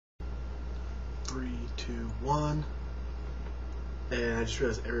3, 2, 1. And I just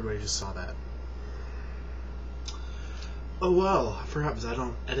realized everybody just saw that. Oh well, I forgot because I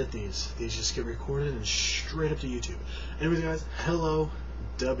don't edit these. These just get recorded and straight up to YouTube. Anyways, guys, hello,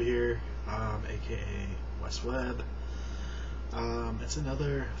 Dub here, aka West Webb. It's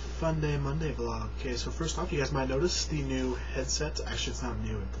another Funday Monday vlog. Okay, so first off, you guys might notice the new headset. Actually, it's not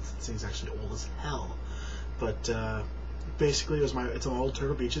new. This thing's actually old as hell. But basically, it's an old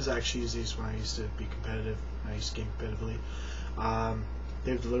Turtle Beaches. I actually used these when I used to be competitive. I used to game competitively.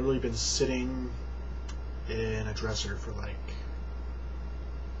 They've literally been sitting in a dresser for like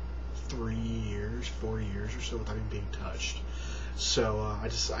 3 years, 4 years or so without even being touched. So I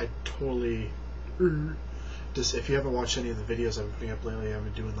totally just, if you haven't watched any of the videos I've been putting up lately, I've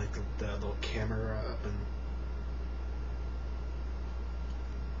been doing like the little camera up in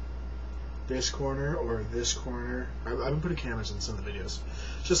this corner or this corner. I've been putting cameras in some of the videos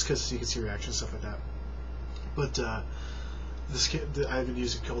just because you can see reactions, stuff like that. But I've been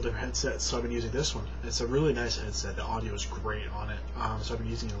using a couple different headsets, so I've been using this one. It's a really nice headset. The audio is great on it, so I've been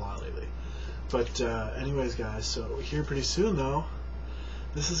using it a lot lately. But anyways, guys, so here pretty soon though,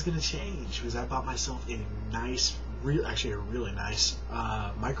 this is gonna change because I bought myself a nice, actually a really nice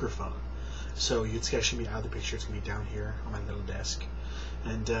microphone. So you can actually be out of the picture. It's gonna be down here on my little desk,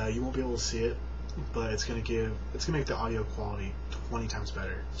 and you won't be able to see it, but it's gonna make the audio quality 20 times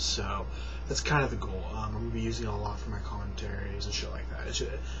better. So that's kind of the goal. I'm gonna be using it a lot for my commentaries and shit like that.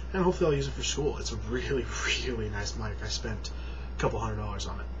 And hopefully I'll use it for school. It's a really, really nice mic. I spent a couple $100s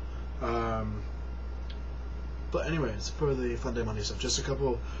on it. But anyways, for the Funday Monday stuff, just a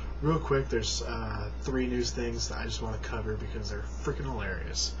couple real quick. There's 3 news things that I just want to cover because they're freaking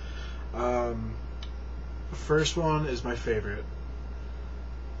hilarious. The first one is my favorite.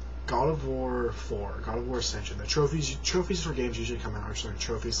 God of War 4, God of War Ascension. The trophies for games usually come out, or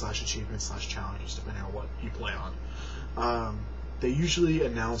trophies / achievements / challenges, depending on what you play on. They usually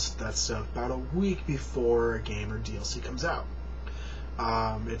announce that stuff about a week before a game or DLC comes out.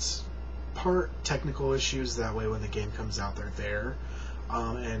 It's part technical issues, that way when the game comes out they're there,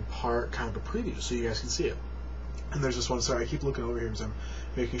 and part kind of a preview so you guys can see it. And there's this one, sorry I keep looking over here because I'm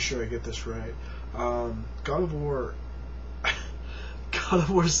making sure I get this right. God of War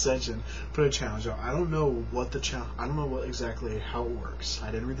Ascension put a challenge out. I don't know what exactly how it works.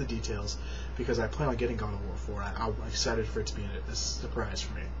 I didn't read the details because I plan on getting God of War 4. I'm excited for it to be a surprise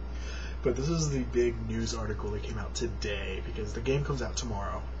for me. But this is the big news article that came out today because the game comes out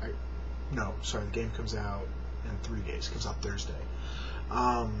tomorrow. The game comes out in 3 days. It comes out Thursday.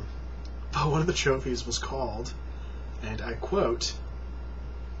 But one of the trophies was called, and I quote,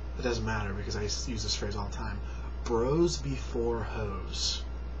 it doesn't matter because I use this phrase all the time, Bros Before Hoes.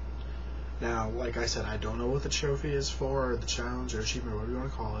 Now, like I said, I don't know what the trophy is for, or the challenge, or achievement, or whatever you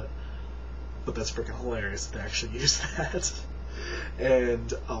want to call it, but that's freaking hilarious that they actually used that.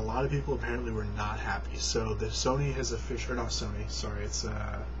 And a lot of people apparently were not happy. So the Sony has officially, or not Sony, sorry, it's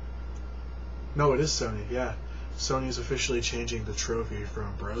no, it is Sony, yeah. Sony is officially changing the trophy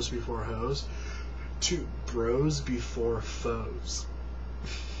from Bros Before Hoes to Bros Before Foes.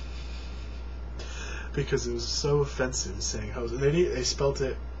 Because it was so offensive saying hoes. And they spelled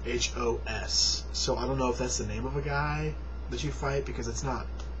it H-O-S. So I don't know if that's the name of a guy that you fight, because it's not,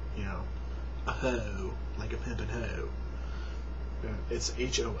 a hoe, like a pimpin' hoe. It's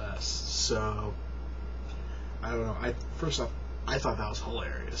H-O-S. So, I don't know. First off, I thought that was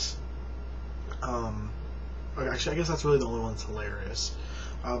hilarious. Actually, I guess that's really the only one that's hilarious.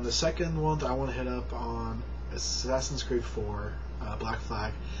 The second one that I want to hit up on is Assassin's Creed 4, Black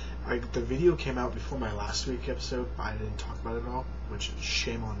Flag. The video came out before my last week episode, but I didn't talk about it at all, which is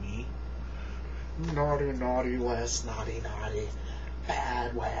shame on me. Naughty, naughty Wes, naughty, naughty,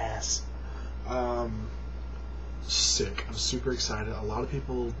 bad Wes. Sick. I'm super excited. A lot of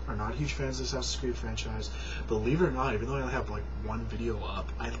people are not huge fans of the Assassin's Creed franchise. Believe it or not, even though I only have like 1 video up,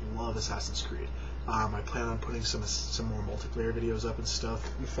 I love Assassin's Creed. I plan on putting some more multiplayer videos up and stuff.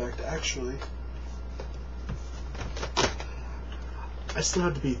 In fact, actually, I still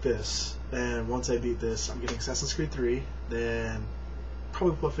have to beat this, and once I beat this, I'm getting Assassin's Creed 3, then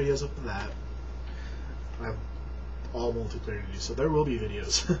probably put videos up for that. I have all multiplayer to do, so there will be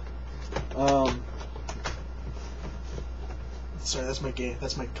videos. Sorry, that's my game.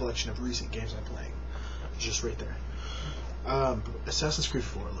 That's my collection of recent games I'm playing. It's just right there. Assassin's Creed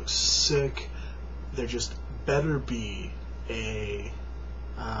 4 looks sick. There just better be a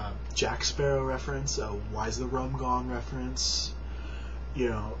Jack Sparrow reference, a Why's the Rum Gone reference,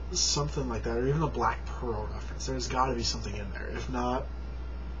 something like that, or even a Black Pearl reference. There's got to be something in there. If not,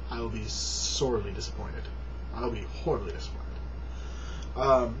 I will be sorely disappointed. I will be horribly disappointed.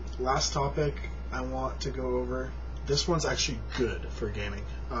 Last topic I want to go over. This one's actually good for gaming.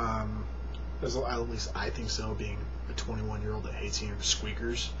 At least I think so, being a 21-year-old that hates hearing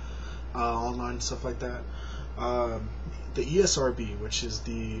squeakers online and stuff like that. The ESRB, which is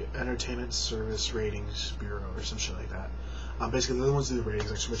the Entertainment Service Ratings Bureau or some shit like that. Basically, they're the ones who do the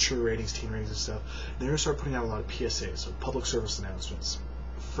ratings, like mature ratings, teen ratings, and stuff. They're going to start putting out a lot of PSAs, so public service announcements,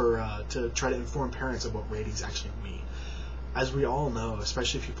 to try to inform parents of what ratings actually mean. As we all know,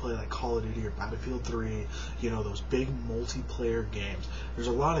 especially if you play like Call of Duty or Battlefield 3, those big multiplayer games, there's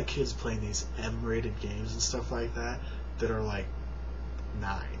a lot of kids playing these M-rated games and stuff like that are like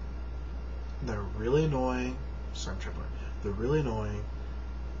 9. They're really annoying. Sorry, I'm tripping. They're really annoying.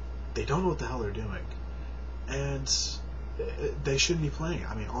 They don't know what the hell they're doing. And they shouldn't be playing.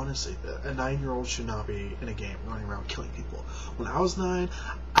 I mean, honestly, a 9-year-old should not be in a game running around killing people. When I was 9,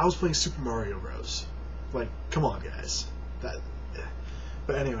 I was playing Super Mario Bros. Like, come on, guys.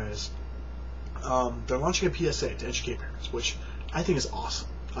 But anyways, they're launching a PSA to educate parents, which I think is awesome.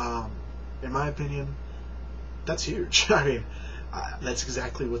 In my opinion, that's huge. I mean, that's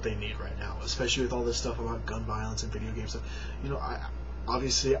exactly what they need right now, especially with all this stuff about gun violence and video games.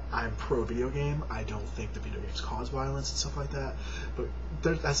 Obviously, I'm pro video game. I don't think the video games cause violence and stuff like that, but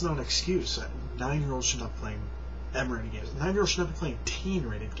that's not an excuse. 9-year-olds should not be playing M-rated games. 9-year-olds should not be playing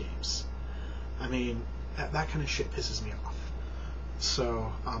teen-rated games. I mean, that kind of shit pisses me off.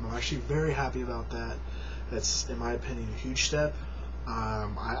 So I'm actually very happy about that. That's, in my opinion, a huge step.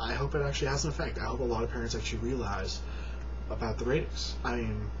 I hope it actually has an effect. I hope a lot of parents actually realize about the ratings. I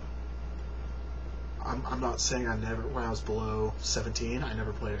mean, I'm not saying when I was below 17, I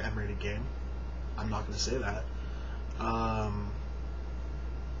never played an M-rated game. I'm not going to say that.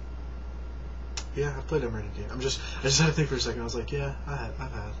 Yeah, I've played M-rated game. I just had to think for a second. I was like, yeah, I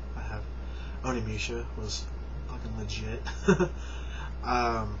have. Onimusha was fucking legit.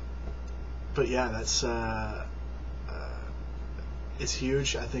 But yeah, that's it's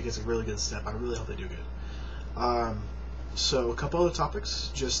huge. I think it's a really good step. I really hope they do good. So a couple other topics,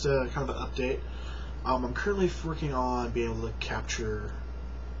 just kind of an update. I'm currently working on being able to capture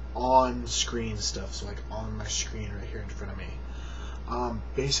on-screen stuff, so like on my screen right here in front of me.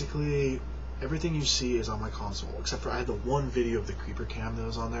 Basically, everything you see is on my console, except for I had the one video of the creeper cam that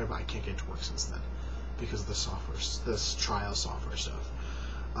was on there, but I can't get it to work since then because of the software, this trial software stuff.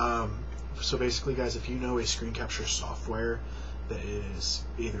 So basically, guys, if you know a screen capture software that is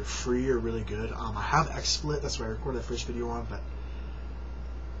either free or really good, I have XSplit. That's what I recorded that first video on, but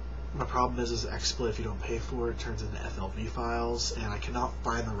my problem is XSplit, if you don't pay for it, turns into FLV files, and I cannot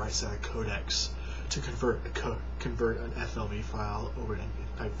find the right set of codecs to convert an FLV file over to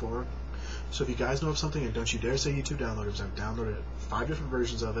MPEG 4. So if you guys know of something, and don't you dare say YouTube downloaded, because I've downloaded 5 different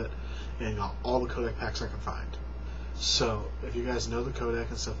versions of it and got all the codec packs I can find. So if you guys know the codec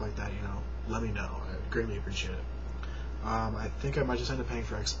and stuff like that, let me know. I greatly appreciate it. I think I might just end up paying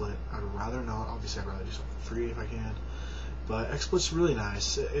for XSplit. I'd rather not. Obviously, I'd rather do something free if I can. But XSplit's really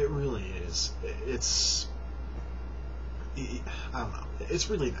nice. It really is. I don't know. It's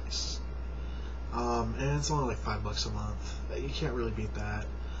really nice. And it's only like $5 a month. You can't really beat that.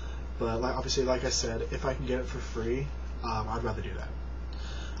 But obviously, like I said, if I can get it for free, I'd rather do that.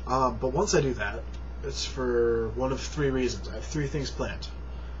 But once I do that, it's for one of 3 reasons. I have 3 things planned.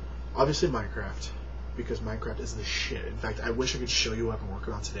 Obviously, Minecraft, because Minecraft is the shit. In fact, I wish I could show you what I've been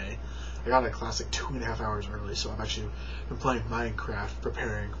working on today. I got out of class like 2.5 hours early, so I've actually been playing Minecraft,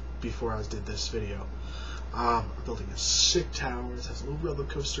 preparing before I did this video. I'm building a sick tower. It has a little roller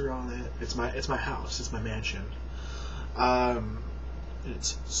coaster on it. It's my house. It's my mansion.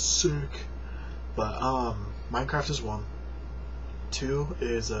 It's sick. But Minecraft is 1. 2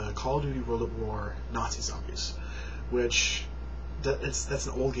 is Call of Duty World at War Nazi Zombies, which that's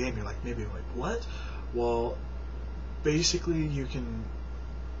an old game. You're like, maybe like, what? Well, basically you can,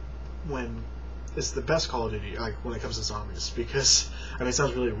 when it's the best Call of Duty, like when it comes to zombies, because I mean it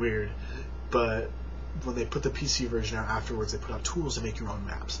sounds really weird, but when they put the PC version out afterwards, they put out tools to make your own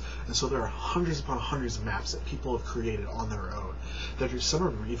maps, and so there are hundreds upon hundreds of maps that people have created on their own. That some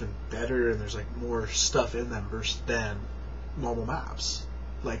are even better, and there's like more stuff in them than normal maps,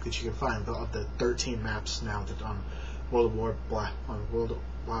 like that you can find. Of the 13 maps now that on World of War, wow,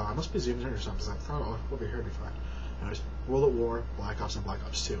 I must be zoomed in or something. I thought over here would be fine. Anyways, World at War, Black Ops, and Black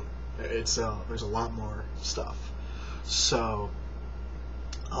Ops 2. It's there's a lot more stuff. So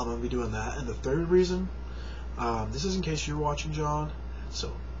I'm gonna be doing that. And the third reason, this is in case you're watching, John.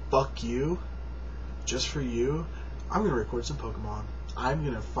 So fuck you. Just for you, I'm gonna record some Pokemon. I'm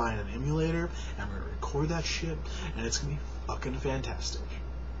gonna find an emulator and I'm gonna record that shit, and it's gonna be fucking fantastic.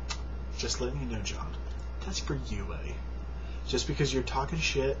 Just letting you know, John. That's for you, eh? just because you're talking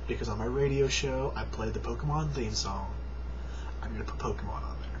shit, because on my radio show I played the Pokemon theme song, I'm gonna put Pokemon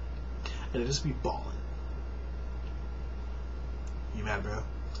on there, and it just be ballin'. You mad, bro?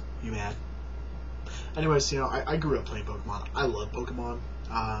 You mad? Anyways, you know, I grew up playing Pokemon. I love Pokemon.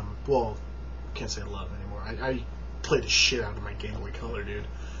 Well, can't say I love it anymore. I played the shit out of my Game Boy Color, dude.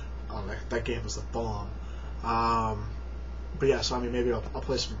 That game was the bomb. But yeah, so I mean, maybe I'll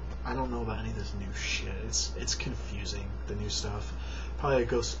play some. I don't know about any of this new shit. It's confusing, the new stuff. Probably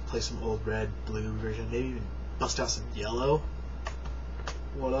go play some old red, blue version. Maybe even bust out some yellow.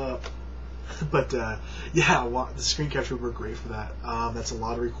 What up? But yeah, the screen capture would work great for that. That's a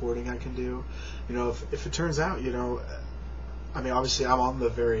lot of recording I can do. You know, if it turns out, you know, I mean, obviously I'm on the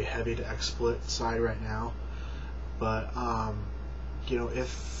very heavy to XSplit side right now, but you know,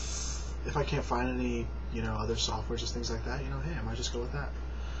 if I can't find any, you know, other softwares, just things like that, you know, hey, I might just go with that.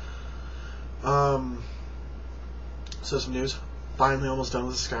 So some news. Finally, almost done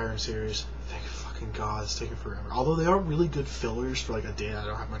with the Skyrim series. Thank fucking God, it's taking forever. Although they are really good fillers for like a day I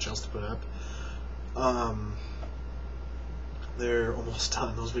don't have much else to put up. They're almost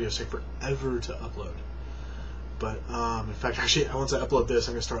done. Those videos take forever to upload. But in fact, actually, once I upload this,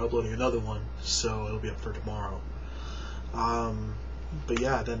 I'm gonna start uploading another one, so it'll be up for tomorrow. But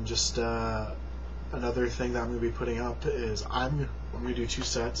yeah, then just another thing that I'm gonna be putting up is I'm gonna do 2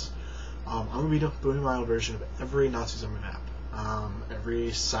 sets. I'm gonna be doing my own version of every Nazi zombie map,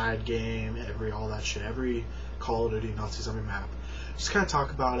 every side game, all that shit, every Call of Duty Nazi zombie map. Just kind of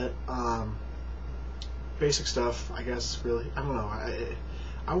talk about it. Basic stuff, I guess. Really, I don't know.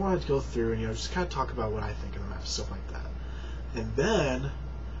 I wanted to go through and, you know, just kind of talk about what I think of the map, stuff like that. And then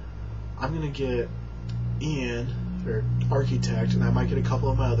I'm gonna get Ian, or Architect, and I might get a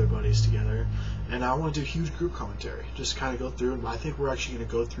couple of my other buddies together, and I want to do huge group commentary. Just kind of go through, and I think we're actually going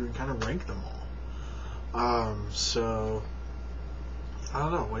to go through and kind of rank them all. So I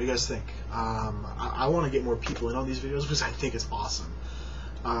don't know. What do you guys think? I want to get more people in on these videos because I think it's awesome.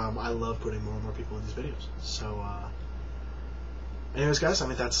 I love putting more and more people in these videos. So anyways, guys, I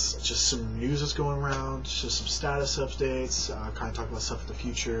mean, that's just some news that's going around, just some status updates, kind of talk about stuff in the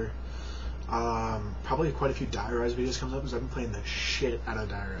future. Probably quite a few Die Rise videos comes up because I've been playing the shit out of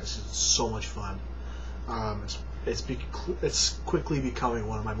Die Rise. It's so much fun. It's quickly becoming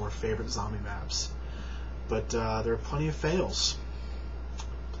one of my more favorite zombie maps. But there are plenty of fails.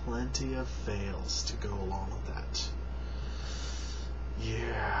 Plenty of fails to go along with that.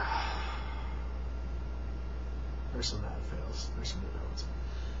 Yeah. There's some bad fails. There's some good ones.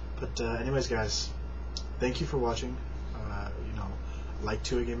 But anyways, guys, thank you for watching. You know, like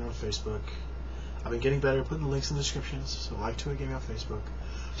 2A Gaming on Facebook. I've been getting better at putting the links in the descriptions, so like 2A Gaming on Facebook.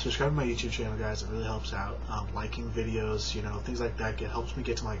 Subscribe to my YouTube channel, guys. It really helps out. Liking videos, you know, things like that helps me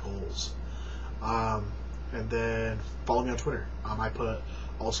get to my goals. And then follow me on Twitter. I put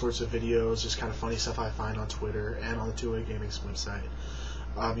all sorts of videos, just kind of funny stuff I find on Twitter and on the 2A Gaming's website.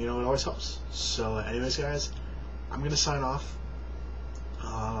 You know, it always helps. So anyways, guys, I'm going to sign off.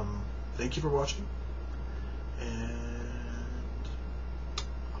 Thank you for watching. And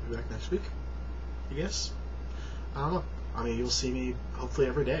I'll be back next week, I guess. I don't know. I mean, you'll see me hopefully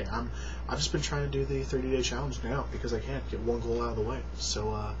every day. I've just been trying to do the 30-day challenge now because I can't get one goal out of the way.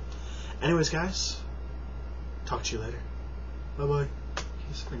 So, anyways, guys, talk to you later. Bye-bye.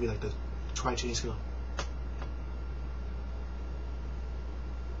 It's going to be like the try Chinese skill.